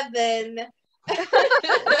size 7.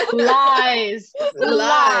 Lies.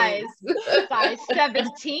 Size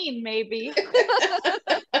 17 maybe.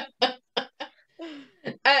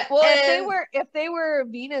 Well, if they were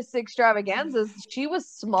Venus extravaganzas, she was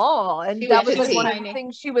small, and that was like one of the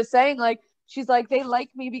things she was saying. Like, she's like, they like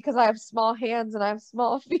me because I have small hands and I have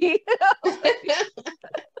small feet.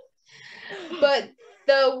 But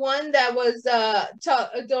the one that was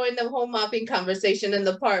during the whole mopping conversation, in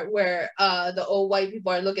the part where the old white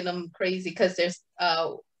people are looking at them crazy because they're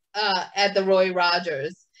at the Roy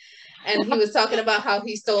Rogers. And he was talking about how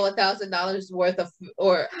he stole $1,000 worth of,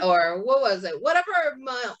 or what was it? Whatever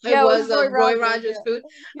it was of Roy Rogers food.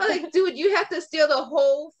 I was like, dude, you have to steal the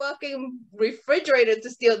whole fucking refrigerator to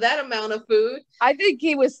steal that amount of food. I think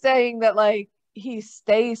he was saying that, like, he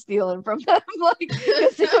stays stealing from them, like,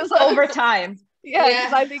 because it was like, over time. Yeah,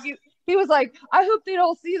 because I think he was like, I hope they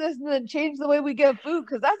don't see this and then change the way we get food,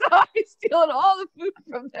 because that's how he's stealing all the food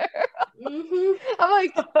from there. Mm-hmm. I'm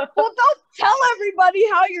like, well, don't tell everybody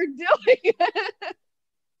how you're doing it.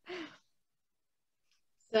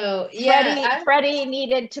 So yeah, Freddie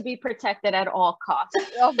needed to be protected at all costs.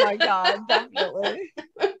 Oh my God, definitely.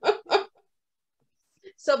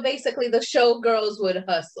 So basically, the showgirls would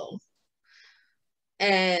hustle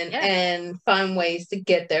and find ways to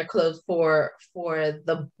get their clothes for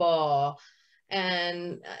the ball.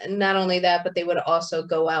 And not only that, but they would also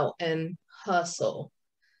go out and hustle,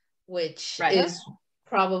 which is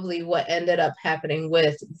probably what ended up happening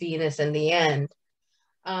with Venus in the end,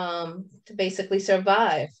 to basically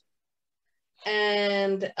survive.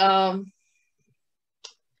 And can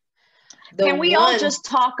we all just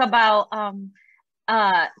talk about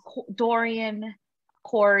Dorian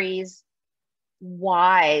Corey's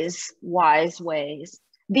wise ways?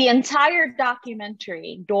 The entire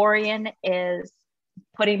documentary, Dorian is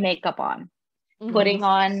putting makeup on, putting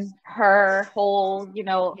on her whole,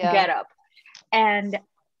 getup, and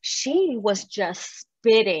she was just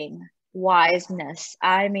spitting wiseness.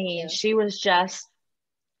 I mean, she was just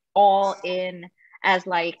all in as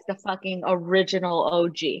like the fucking original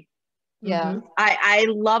OG. Yeah. I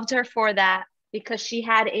loved her for that, because she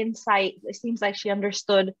had insight. It seems like she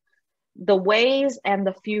understood the ways and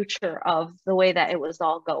the future of the way that it was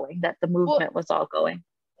all going, that the movement was all going.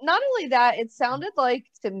 Not only that, it sounded like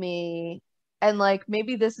to me, and like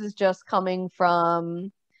maybe this is just coming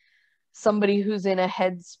from somebody who's in a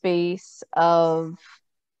headspace of,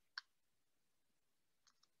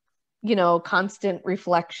 constant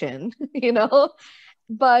reflection,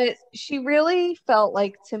 but she really felt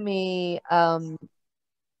like, to me,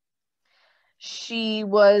 she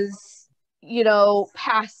was,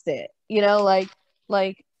 past it,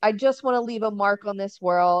 like I just want to leave a mark on this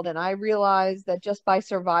world, and I realize that just by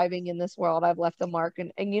surviving in this world, I've left a mark,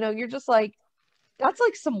 and you're just like, that's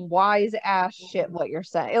like some wise ass shit what you're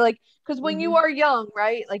saying, like, because when you are young,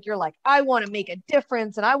 right, like you're like, I want to make a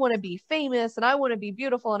difference, and I want to be famous, and I want to be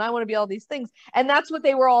beautiful, and I want to be all these things, and that's what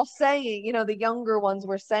they were all saying, the younger ones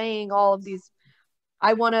were saying all of these,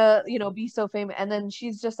 I want to be so famous, and then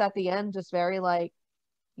she's just at the end just very like,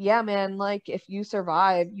 yeah, man, like, if you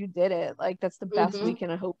survive, you did it, like, that's the best we can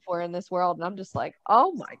hope for in this world. And I'm just like,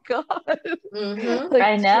 oh my God. Like,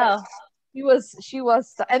 I know. She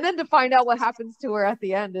was, and then to find out what happens to her at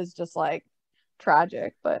the end is just like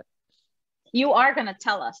tragic. But you are gonna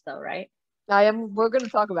tell us though, right? I am. We're gonna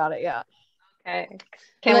talk about it. Yeah. Okay.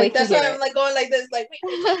 Can't wait to hear it. That's why I'm like going like this, like.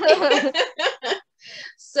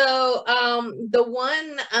 So the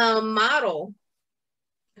one model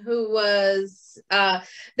who was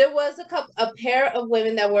there was a pair of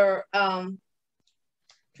women that were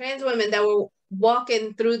trans women that were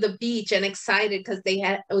walking through the beach and excited because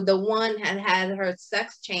the one had her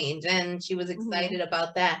sex change, and she was excited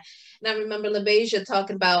about that. And I remember LaBeija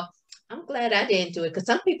talking about, I'm glad I didn't do it, because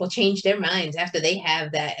some people change their minds after they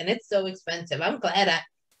have that, and it's so expensive. I'm glad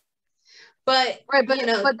but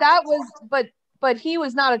that was but he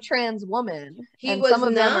was not a trans woman. Some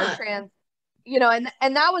of them are trans,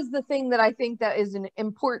 and that was the thing that I think that is an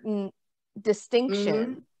important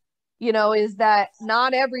distinction, is that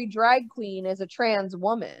not every drag queen is a trans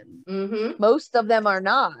woman. Most of them are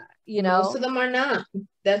not, most of them are not.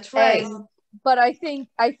 That's right. But I think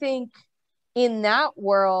in that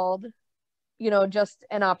world, just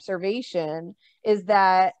an observation is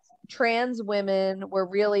that trans women were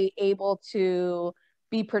really able to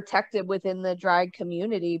be protected within the drag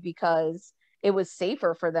community because it was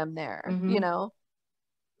safer for them there,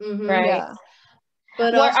 Right. Yeah.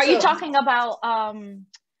 But What, also, are you talking about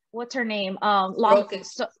what's her name? Are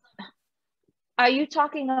you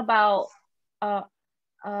talking about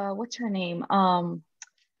what's her name? Hold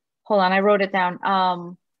on, I wrote it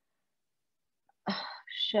down.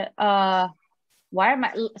 Shit. Why am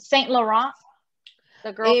I Saint Laurent?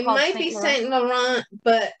 The girl it called might Saint be Laurent. Saint Laurent,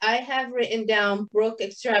 but I have written down Brooke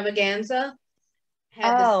Extravaganza.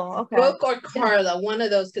 Okay. Brooke or Carla, one of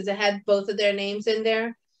those, because it had both of their names in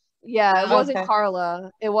there. Yeah, it wasn't Okay.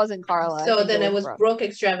 Carla. It wasn't Carla. So then it was Brooke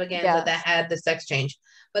Extravaganza that had the sex change,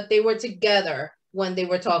 but they were together when they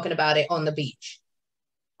were talking about it on the beach.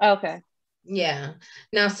 Okay. Yeah.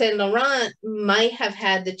 Now Saint Laurent might have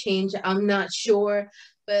had the change. I'm not sure,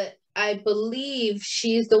 but I believe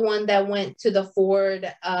she's the one that went to the Ford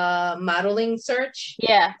modeling search.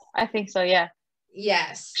 Yeah, I think so. Yeah.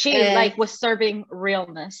 Yes. She was serving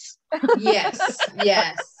realness. Yes.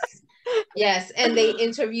 Yes. And they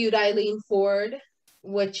interviewed Eileen Ford,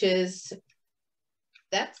 which is,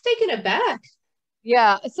 that's taking it back.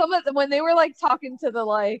 Yeah. Some of when they were like talking to the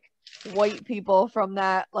like white people from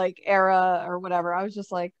that like era or whatever, I was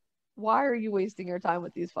just like, why are you wasting your time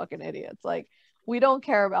with these fucking idiots? Like, we don't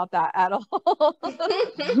care about that at all.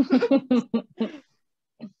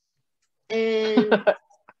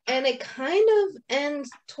 And it kind of ends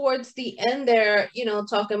towards the end there,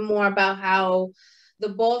 talking more about how the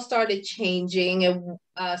ball started changing, and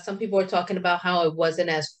some people were talking about how it wasn't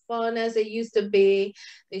as fun as it used to be.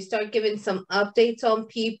 They start giving some updates on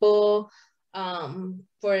people, and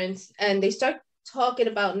they start talking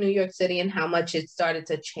about New York City and how much it started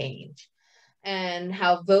to change, and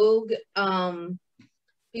how Vogue, the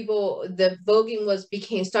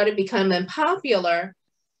voguing started becoming popular.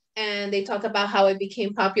 And they talk about how it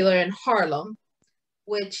became popular in Harlem,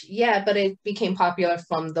 which, but it became popular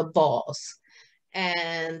from the balls.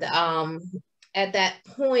 And at that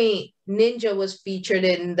point, Ninja was featured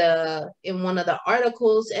in one of the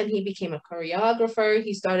articles, and he became a choreographer.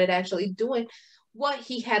 He started actually doing what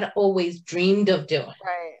he had always dreamed of doing.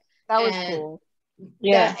 Right. That was cool.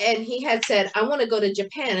 Yeah. And he had said, I want to go to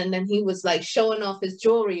Japan. And then he was like showing off his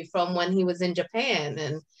jewelry from when he was in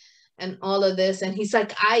Japan and all of this. And he's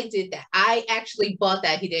like, I did that. I actually bought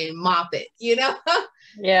that. He didn't mop it, Yeah.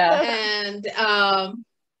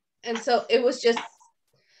 And so it was just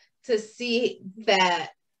to see that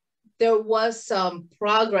there was some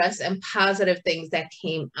progress and positive things that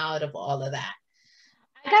came out of all of that.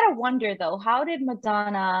 I gotta wonder though, how did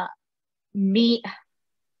Madonna meet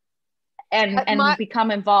and become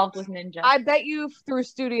involved with Ninja? I bet you through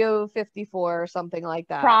Studio 54 or something like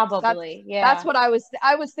that. Probably. That's what I was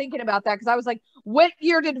thinking about that, because I was like, what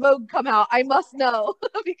year did Vogue come out? I must know.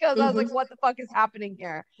 Because I was like, what the fuck is happening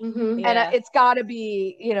here? Mm-hmm. And it's got to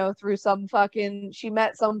be, through some fucking, she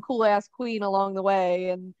met some cool ass queen along the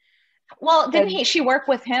way. And didn't she work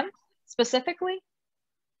with him specifically?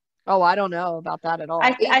 Oh, I don't know about that at all.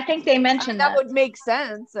 I think they mentioned that. That would make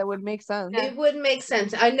sense. That would make sense. It would make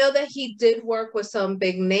sense. I know that he did work with some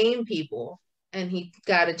big name people, and he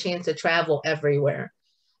got a chance to travel everywhere.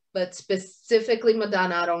 But specifically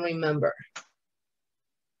Madonna, I don't remember.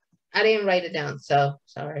 I didn't write it down, so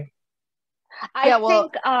sorry. I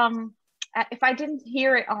think if I didn't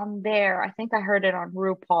hear it on there, I think I heard it on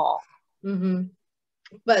RuPaul. Mm-hmm.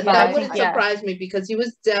 But that wouldn't surprise me, because he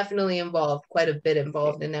was definitely involved, quite a bit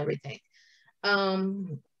involved in everything.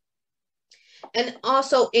 And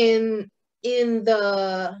also towards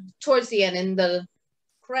the end, in the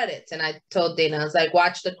credits, and I told Dana, I was like,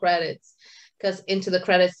 watch the credits, because into the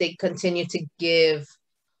credits, they continue to give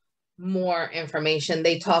more information.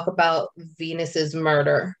 They talk about Venus's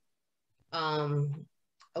murder. One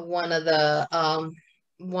of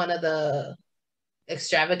the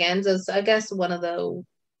extravaganzas, I guess, one of the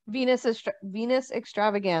Venus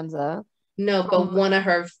extravaganza. No, but one of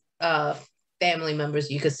her family members,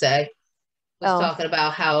 you could say, was talking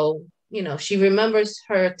about how, she remembers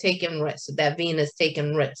her taking risks, that Venus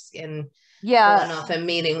taking risks and going off and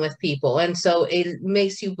meeting with people. And so it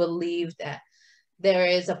makes you believe that there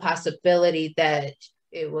is a possibility that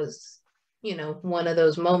it was, one of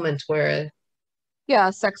those moments where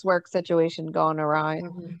sex work situation going awry.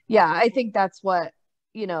 Mm-hmm. Yeah, I think that's what,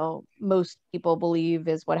 most people believe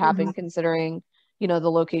is what happened, mm-hmm. considering,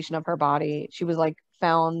 the location of her body. She was like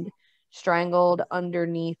found strangled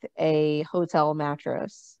underneath a hotel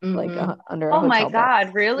mattress, mm-hmm. like under a hotel my bed.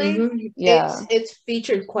 God, really? Mm-hmm. Yeah. It's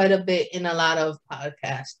featured quite a bit in a lot of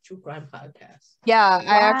podcasts, true crime podcasts. Yeah,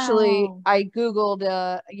 wow. I Googled,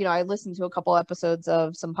 I listened to a couple episodes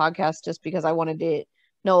of some podcasts just because I wanted to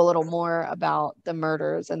know a little more about the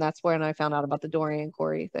murders, and that's when I found out about the Dorian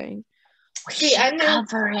Corey thing. See, I know.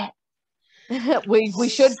 Cover it. we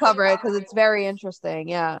should cover it because it's very interesting.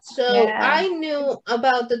 Yeah. So I knew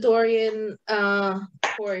about the Dorian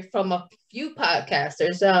Corey from a few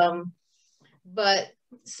podcasters. But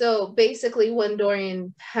so basically when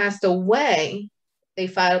Dorian passed away,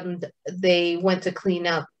 they went to clean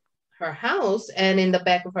up her house, and in the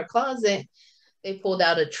back of her closet, they pulled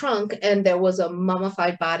out a trunk, and there was a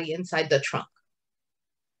mummified body inside the trunk.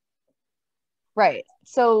 Right.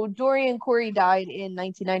 So Dorian Corey died in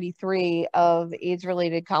 1993 of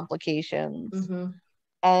AIDS-related complications. Mm-hmm.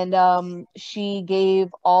 And she gave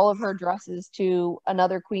all of her dresses to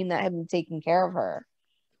another queen that had been taking care of her.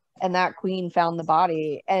 And that queen found the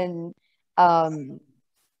body. And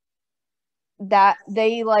that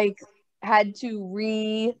they like had to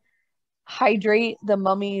rehydrate the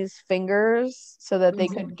mummy's fingers so that they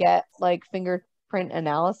could get like fingerprint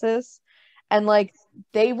analysis. And like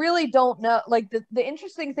they really don't know, like the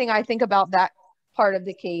interesting thing I think about that part of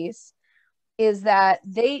the case is that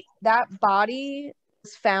that body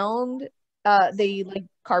was found, they like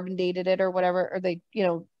carbon dated it or whatever, or they, you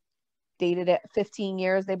know, dated it 15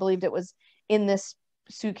 years. They believed it was in this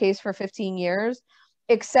suitcase for 15 years,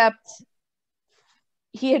 except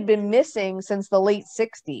he had been missing since the late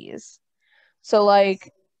 60s. So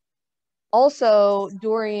like, also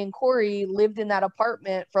Dorian Corey lived in that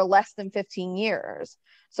apartment for less than 15 years.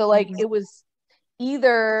 So like it was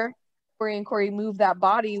either Dorian Corey moved that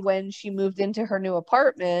body when she moved into her new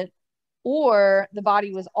apartment, or the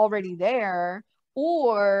body was already there,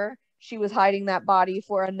 or she was hiding that body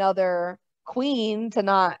for another queen to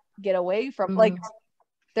not get away from. Like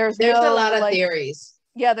there's a lot of theories.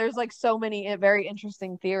 Yeah, there's like so many very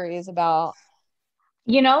interesting theories about.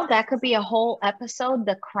 You know, that could be a whole episode,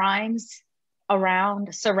 the crimes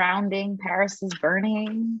surrounding Paris's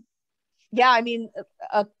burning. Yeah, I mean,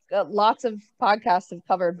 lots of podcasts have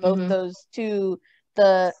covered both those two.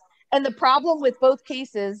 And the problem with both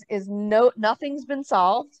cases is nothing's been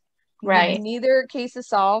solved. Right. Neither case is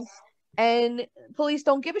solved, and police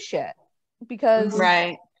don't give a shit because,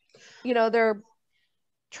 you know, they're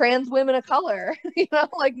trans women of color. You know,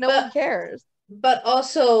 like no one cares. But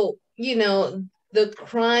also, you know, the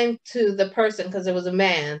crime to the person, because it was a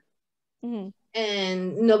man,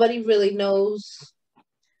 and nobody really knows,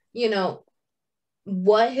 you know,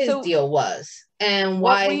 what his deal was and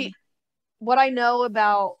why. What I know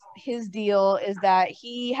about his deal is that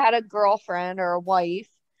he had a girlfriend or a wife,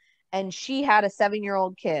 and she had a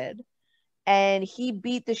 7-year-old kid, and he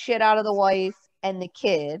beat the shit out of the wife and the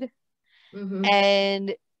kid.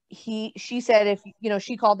 And she said, if, you know,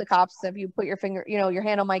 she called the cops, if you put your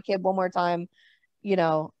hand on my kid one more time, you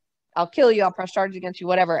know, I'll kill you, I'll press charges against you,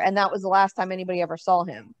 whatever. And that was the last time anybody ever saw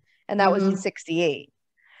him. And that was in 1968.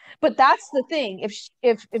 But that's the thing.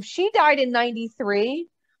 If she died in 1993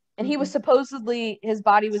 and he was supposedly, his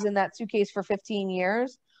body was in that suitcase for 15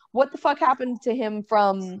 years, what the fuck happened to him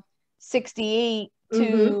from 1968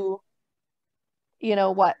 to, you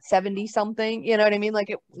know, what, 70 something? You know what I mean?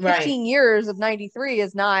 Like 15 years of 1993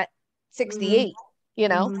 is not 1968, you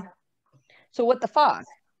know? So what the fuck?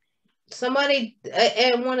 Somebody,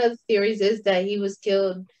 and one of the theories is that he was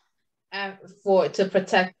killed to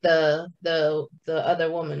protect the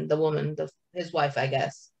other woman, his wife, I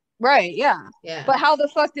guess. Right, yeah. But how the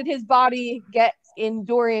fuck did his body get in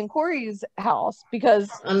Dorian Corey's house?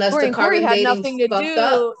 Because unless Dorian Corey had nothing to do.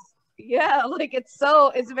 Up. Yeah, like it's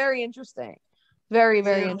very interesting. Very,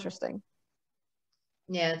 very interesting.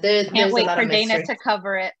 Yeah, can't wait for Dana to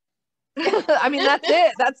cover it. I mean, that's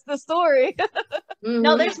it. That's the story.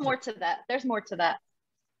 No, there's more to that.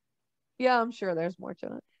 Yeah, I'm sure there's more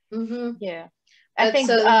to it. Yeah, I think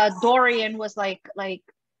Dorian was like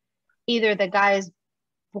either the guy's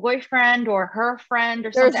boyfriend or her friend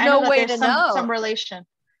or something. There's no way to know some relation.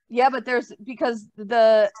 Yeah, but because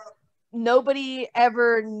nobody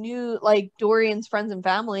ever knew, like Dorian's friends and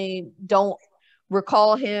family don't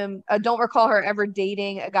recall her ever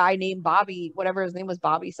dating a guy named Bobby, whatever his name was,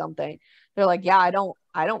 Bobby something. They're like, yeah, I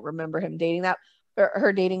don't remember him dating that, or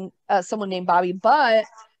her dating someone named Bobby. But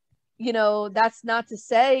you know, that's not to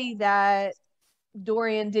say that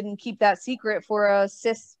Dorian didn't keep that secret for a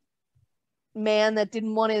cis man that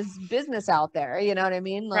didn't want his business out there. You know what I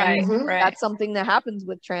mean? Like, that's something that happens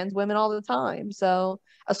with trans women all the time. So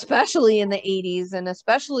especially in the 80s and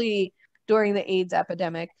especially during the AIDS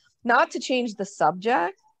epidemic. Not to change the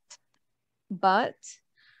subject, but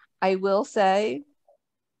I will say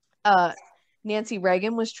Nancy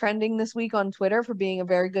Reagan was trending this week on Twitter for being a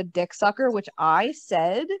very good dick sucker, which I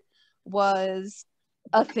said was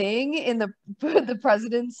a thing in the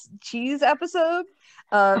President's Cheese episode,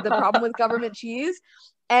 the problem with government cheese.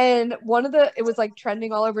 And it was like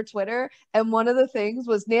trending all over Twitter. And one of the things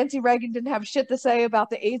was Nancy Reagan didn't have shit to say about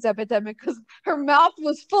the AIDS epidemic because her mouth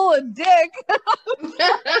was full of dick.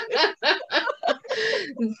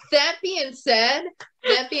 That being said,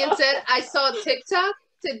 I saw TikTok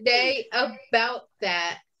today about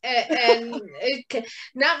that. And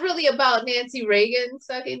not really about Nancy Reagan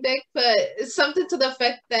sucking dick, but something to the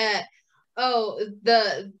effect that,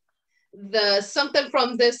 the something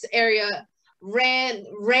from this area ran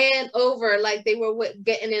over like they were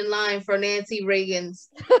getting in line for Nancy Reagan's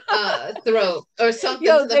throat or something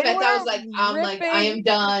to the effect. I was like, I am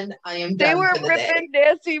done. They were ripping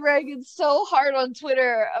Nancy Reagan so hard on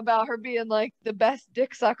Twitter about her being like the best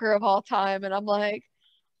dick sucker of all time. And I'm like,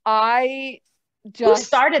 who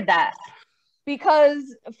started that? Because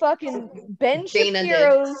fucking Ben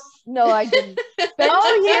Shapiro's no, I didn't.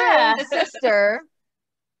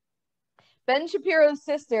 Ben Shapiro's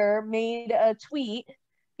sister made a tweet,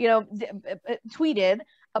 tweeted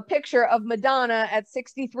a picture of Madonna at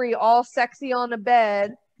 63, all sexy on a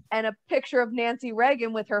bed, and a picture of Nancy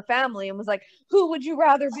Reagan with her family, and was like, "Who would you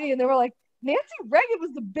rather be?" And they were like, "Nancy Reagan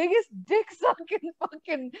was the biggest dick sucking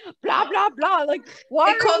fucking blah blah blah." Like,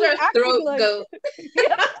 why? They called her throat goat.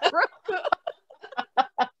 Yeah,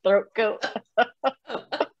 throat goat.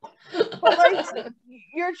 But like,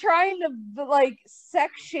 you're trying to like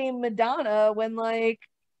sex shame Madonna when like,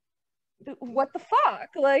 what the fuck?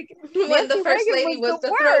 Like, when Nancy the first Reagan lady was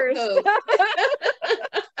the worst. throat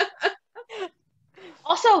goat.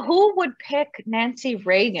 Also, who would pick Nancy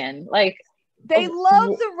Reagan? Like, they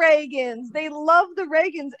love the Reagans. They love the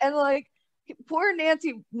Reagans, and like, poor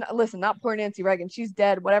Nancy. Listen, not poor Nancy Reagan. She's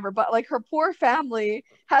dead, whatever. But like, her poor family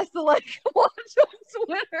has to like watch on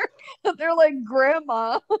Twitter that they're like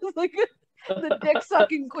grandma, like the dick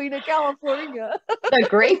sucking queen of California, the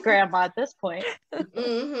great grandma at this point.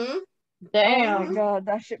 Mm-hmm. Damn. Oh my god,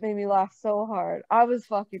 that shit made me laugh so hard. I was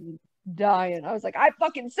fucking dying. I was like, I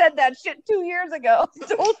fucking said that shit 2 years ago.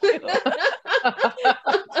 Told you.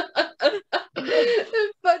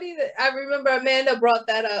 Funny that I remember Amanda brought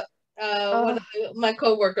that up. One of my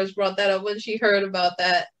coworkers brought that up when she heard about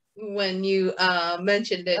that. When you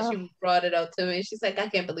mentioned it, she brought it up to me. She's like, I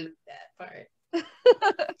can't believe that part.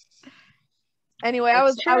 Anyway, I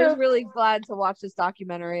was really glad to watch this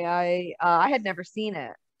documentary. I had never seen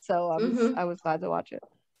it, so I was glad to watch it.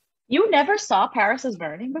 You never saw Paris is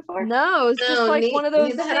Burning before? No, it's just like one of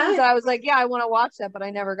those things that I was like, yeah, I want to watch that, but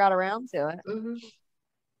I never got around to it. Mm-hmm.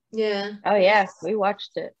 Yeah. Oh yeah, we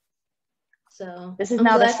watched it. So this is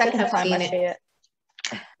now the second time I see it.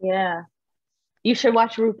 Yeah. You should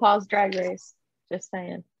watch RuPaul's Drag Race. Just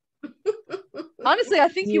saying. Honestly, I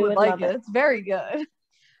think you would like it. It's very good.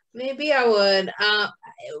 Maybe I would.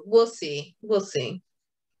 We'll see. We'll see.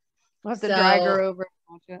 We'll have to drag her over and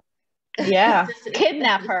watch it. Yeah.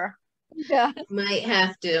 Kidnap her. Yeah. Might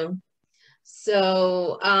have to.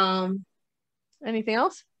 So, anything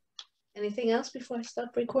else? Anything else before I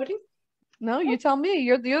stop recording? No, you tell me.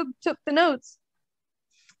 You took the notes.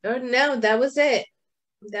 Oh no, that was it.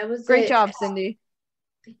 That was great job, Cindy.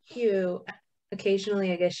 Thank you.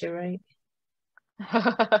 Occasionally, I guess you're right.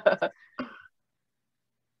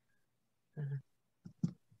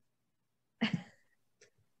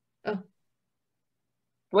 Oh.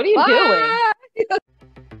 What are you doing?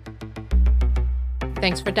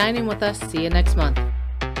 Thanks for dining with us. See you next month.